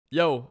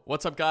Yo,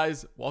 what's up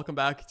guys? Welcome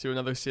back to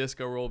another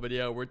Csgoroll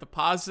video. We're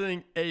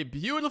depositing a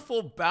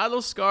beautiful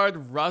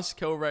battle-scarred rust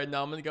coat right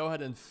now. I'm going to go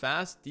ahead and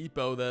fast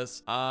depot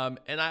this. And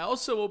I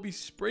also will be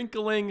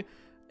sprinkling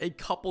a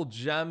couple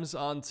gems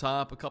on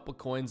top, a couple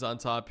coins on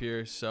top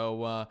here.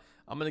 So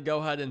I'm going to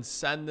go ahead and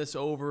send this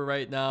over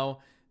right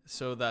now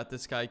so that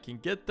this guy can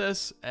get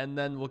this, and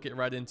then we'll get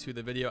right into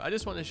the video. I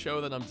just want to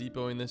show that I'm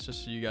depoting this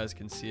just so you guys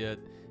can see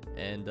it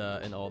and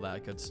all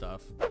that good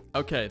stuff.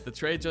 Okay, the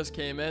trade just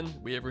came in.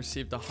 We have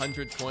received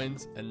 100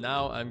 coins, and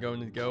now I'm going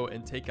to go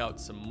and take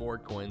out some more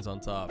coins on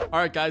top. All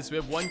right, guys, we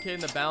have 1K in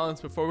the balance.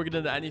 Before we get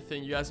into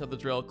anything, you guys know the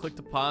drill. Click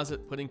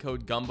deposit, put in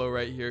code GUMBO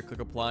right here, click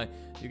apply.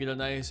 You get a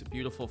nice,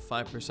 beautiful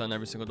 5%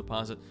 every single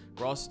deposit.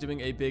 We're also doing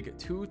a big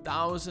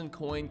 2,000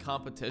 coin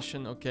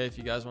competition. Okay, if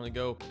you guys want to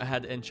go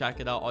ahead and check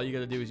it out, all you got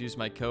to do is use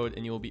my code,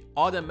 and you will be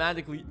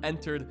automatically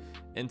entered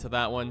into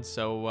that one.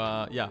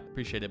 So yeah,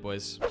 appreciate it,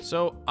 boys.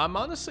 So I'm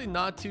honestly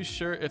not too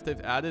sure if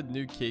they've added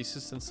new cases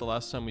since the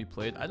last time we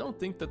played. I don't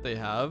think that they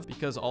have,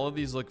 because all of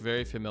these look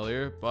very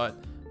familiar,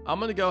 but I'm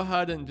gonna go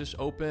ahead and just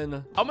open.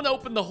 I'm gonna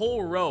open the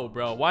whole row,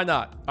 bro. Why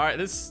not? All right,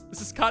 this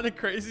is kind of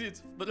crazy.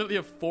 It's literally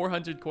a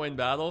 400 coin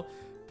battle,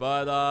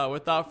 but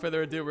without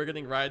further ado, we're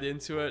getting right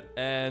into it,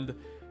 and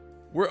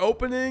we're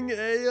opening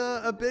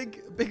a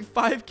big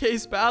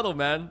 5K battle,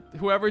 man.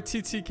 Whoever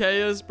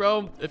TTK is,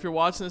 bro, if you're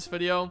watching this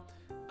video,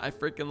 I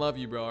freaking love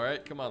you, bro. All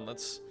right, come on,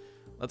 let's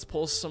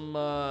pull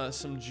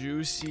some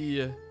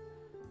juicy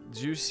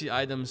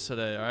items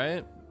today. All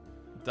right,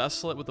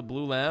 Desolate with the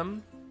blue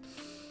lamb.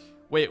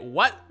 Wait,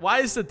 what? Why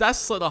is the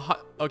Desolate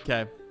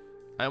okay,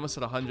 I almost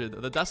said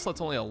 100. The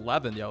Desolate's only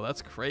 11, yo.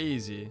 That's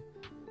crazy.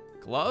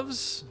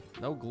 Gloves?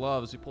 No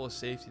gloves. We pull a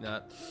safety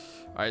net.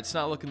 All right, it's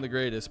not looking the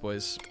greatest,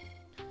 boys.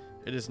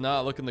 It is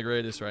not looking the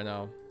greatest right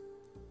now.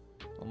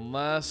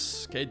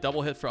 Unless, okay,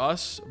 double hit for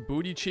us.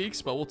 Booty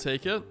cheeks, but we'll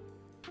take it.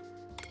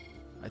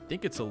 I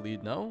think it's a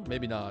lead. No,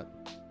 maybe not.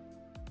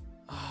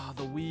 Ah,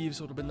 the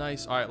weaves would have been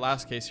nice. All right,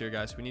 last case here,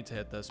 guys. We need to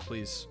hit this,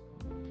 please.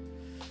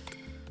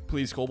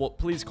 Please, Cobalt.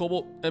 Please,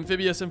 Cobalt.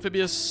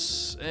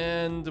 Amphibious.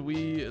 And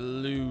we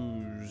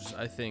lose,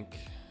 I think.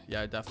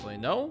 Yeah, definitely.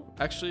 No,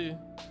 actually.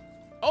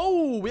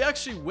 Oh, we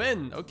actually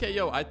win. Okay,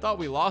 yo, I thought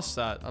we lost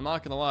that. I'm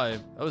not going to lie.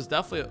 That was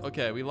definitely...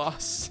 Okay, we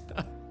lost...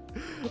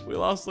 We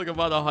lost like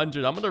about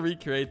 100. I'm gonna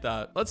recreate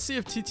that. Let's see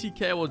if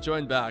TTK will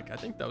join back. I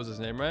think that was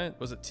his name, right?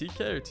 Was it TK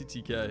or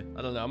TTK?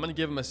 I don't know. I'm gonna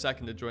give him a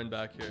second to join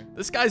back here.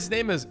 This guy's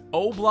name is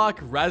O-Block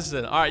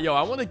Resident. All right, yo,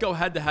 I want to go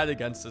head to head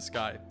against this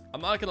guy.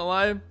 I'm not gonna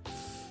lie.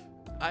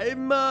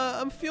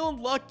 I'm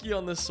feeling lucky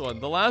on this one.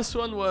 The last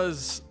one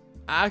was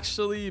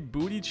actually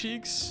booty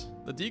cheeks.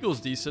 The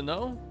deagle's decent,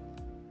 no?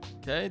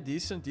 Okay,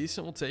 decent.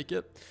 We'll take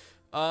it.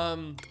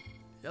 Yeah,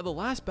 the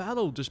last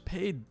battle just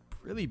paid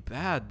really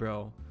bad,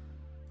 bro.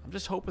 I'm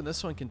just hoping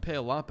this one can pay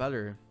a lot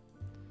better.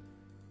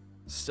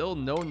 Still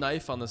no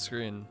knife on the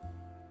screen.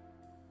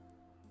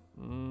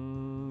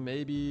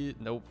 Maybe.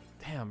 Nope.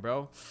 Damn,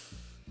 bro.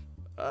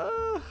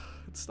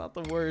 It's not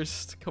the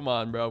worst. Come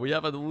on, bro. We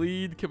have a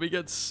lead. Can we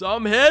get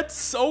some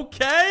hits?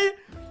 Okay.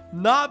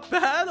 Not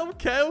bad.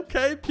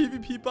 Okay.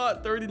 PvP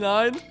bot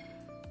 39.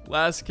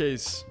 Last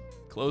case.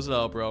 Close it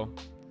out, bro.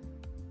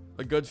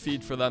 A good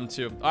feed for them,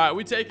 too. All right,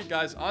 we take it,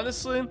 guys.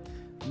 Honestly,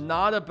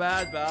 not a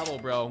bad battle,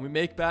 bro. We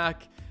make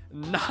back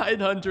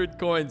 900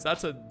 coins.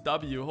 That's a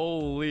W.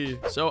 Holy.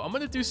 So I'm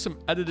gonna do some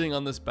editing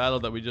on this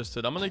battle that we just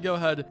did. I'm gonna go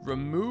ahead,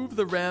 remove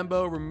the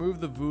Rambo, remove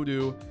the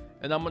Voodoo,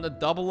 and I'm gonna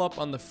double up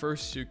on the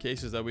first two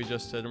cases that we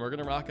just did, and we're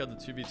gonna rock out the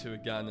 2v2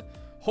 again.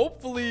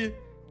 Hopefully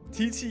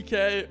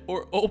TTK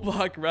or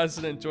O-Block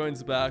Resident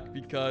joins back,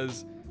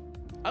 because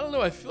I don't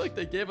know, I feel like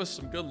they gave us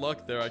some good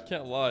luck there. I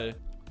can't lie.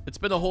 It's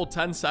been a whole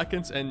 10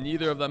 seconds and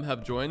neither of them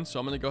have joined,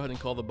 so I'm gonna go ahead and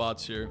call the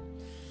bots here.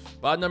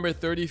 Bot number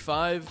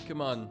 35.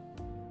 Come on.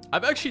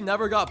 I've actually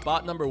never got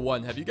bot number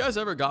 1. Have you guys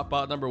ever got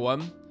bot number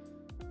 1?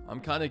 I'm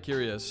kind of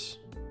curious.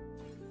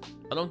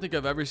 I don't think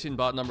I've ever seen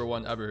bot number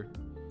 1 ever.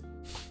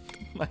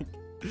 Like,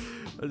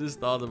 I just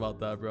thought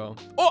about that, bro.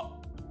 Oh,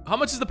 how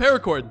much is the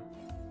paracord?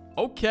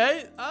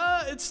 Okay,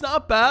 it's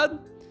not bad.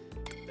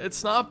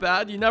 It's not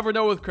bad. You never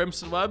know with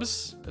Crimson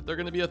Webs if they're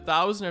gonna be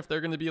 1,000 or if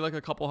they're gonna be like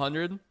a couple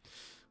hundred.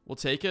 We'll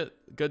take it.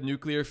 Good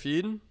nuclear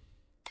feed. All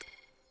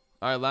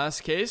right,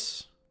 last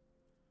case.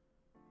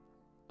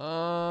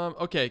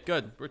 Okay,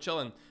 good. We're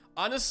chilling.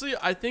 Honestly,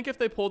 I think if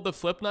they pulled the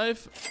flip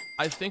knife,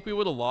 I think we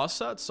would have lost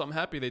that. So I'm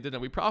happy they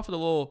didn't. We profited a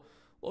little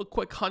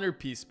quick 100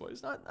 piece,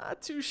 boys.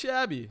 Not too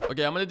shabby.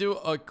 Okay, I'm gonna do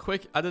a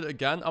quick edit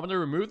again. I'm gonna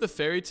remove the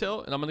fairy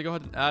tale, and I'm gonna go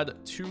ahead and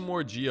add 2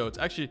 more geodes.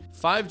 Actually,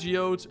 5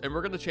 geodes, and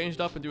we're gonna change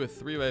it up and do a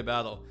 3-way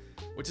battle,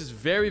 which is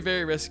very,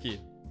 very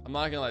risky. I'm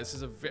not gonna lie, this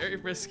is a very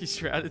risky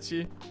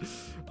strategy.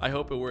 I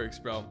hope it works,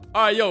 bro.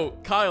 All right, yo,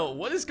 Kyle,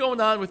 what is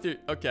going on with your...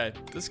 Okay,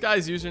 this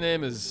guy's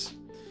username is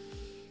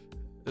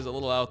a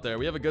little out there.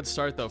 We have a good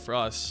start, though, for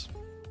us.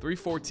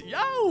 314.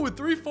 Yo,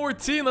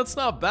 314. That's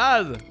not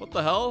bad. What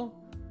the hell?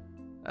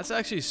 That's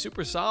actually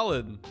super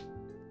solid.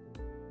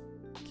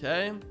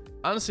 Okay.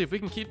 Honestly, if we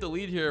can keep the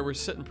lead here, we're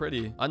sitting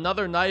pretty.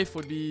 Another knife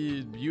would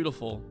be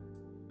beautiful.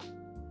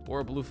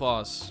 Or a blue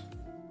foss.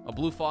 A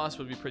blue Foss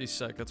would be pretty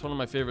sick. That's one of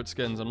my favorite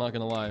skins, I'm not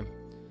gonna lie.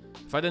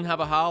 If I didn't have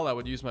a Howl, I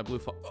would use my blue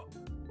Foss.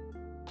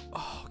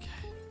 Oh, okay.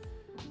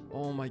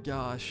 Oh my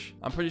gosh.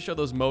 I'm pretty sure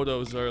those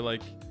motos are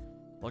like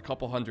a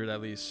couple hundred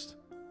at least.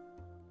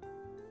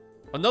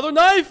 Another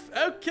knife!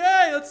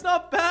 Okay, that's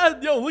not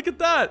bad. Yo, look at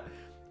that.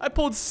 I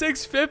pulled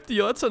 650.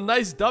 Yo, that's a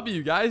nice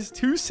W, guys.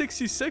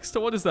 266 to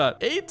what is that?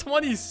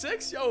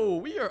 826? Yo,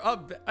 we are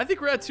up. I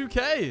think we're at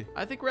 2K.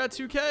 I think we're at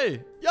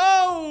 2K.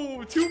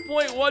 Yo,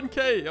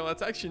 2.1K. Yo,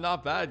 that's actually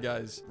not bad,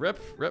 guys.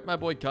 Rip my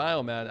boy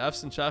Kyle, man.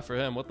 F's in chat for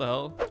him. What the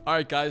hell? All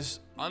right,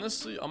 guys.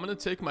 Honestly, I'm going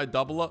to take my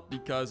double up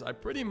because I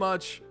pretty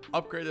much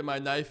upgraded my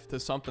knife to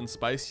something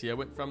spicy. I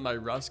went from my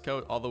rust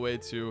coat all the way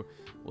to...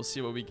 We'll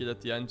see what we get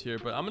at the end here.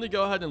 But I'm going to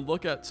go ahead and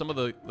look at some of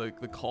the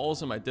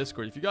calls in my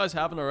Discord. If you guys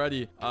haven't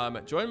already,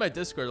 join my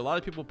Discord. A lot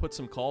of people put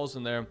some calls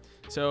in there.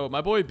 So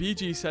my boy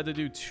BG said to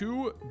do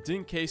 2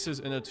 dink cases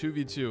in a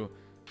 2v2.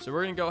 So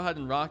we're going to go ahead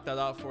and rock that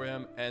out for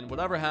him. And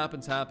whatever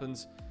happens,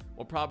 happens.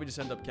 We'll probably just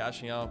end up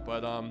cashing out.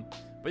 But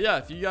yeah,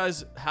 if you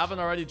guys haven't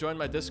already joined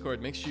my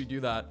Discord, make sure you do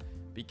that.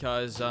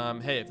 Because,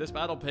 hey, if this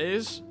battle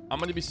pays, I'm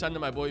going to be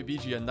sending my boy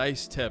BG a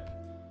nice tip.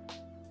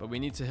 But we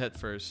need to hit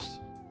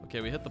first. Okay,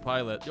 we hit the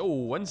pilot. Yo,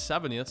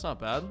 170. That's not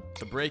bad.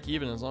 To break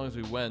even as long as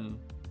we win.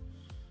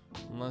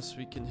 Unless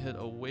we can hit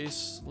a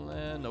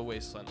wasteland. No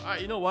wasteland. All right,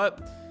 you know what?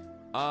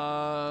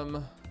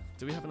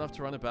 Do we have enough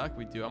to run it back?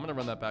 We do. I'm going to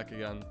run that back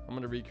again. I'm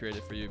going to recreate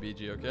it for you,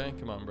 BG, okay?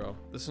 Come on, bro.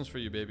 This one's for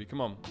you, baby. Come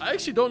on. I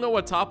actually don't know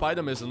what top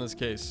item is in this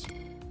case.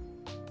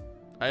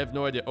 I have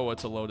no idea. Oh,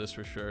 it's a Lotus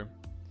for sure.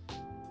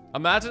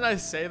 Imagine I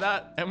say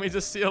that and we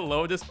just see a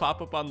Lotus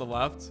pop up on the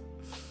left.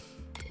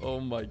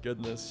 Oh, my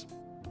goodness.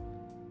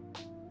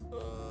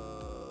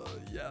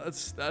 Yeah,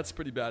 that's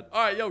pretty bad.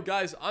 All right, yo,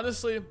 guys,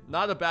 honestly,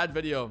 not a bad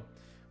video.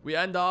 We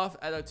end off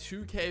at a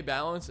 2K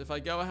balance. If I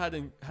go ahead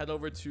and head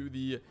over to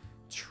the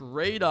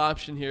trade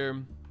option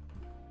here,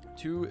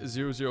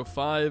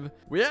 2005,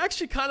 we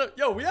actually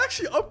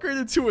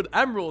upgraded to an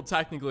emerald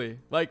technically.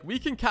 Like, we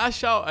can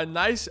cash out a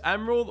nice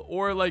emerald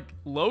or like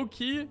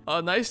low-key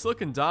a nice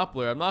looking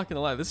Doppler. I'm not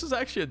gonna lie, this is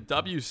actually a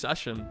W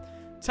session.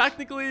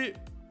 Technically,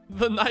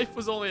 the knife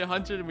was only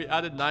 100 and we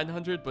added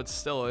 900, but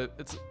still,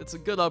 it's a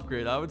good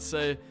upgrade. I would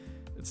say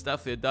it's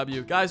definitely a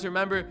W. Guys,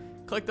 remember,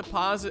 click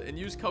deposit and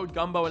use code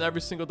GUMBO in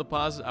every single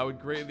deposit. I would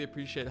greatly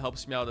appreciate it. It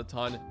helps me out a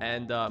ton.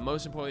 And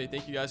most importantly,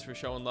 thank you guys for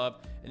showing love.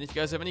 And if you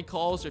guys have any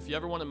calls or if you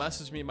ever want to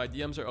message me, my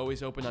DMs are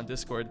always open on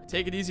Discord.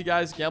 Take it easy,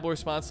 guys. Gamble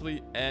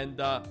responsibly.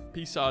 And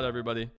peace out, everybody.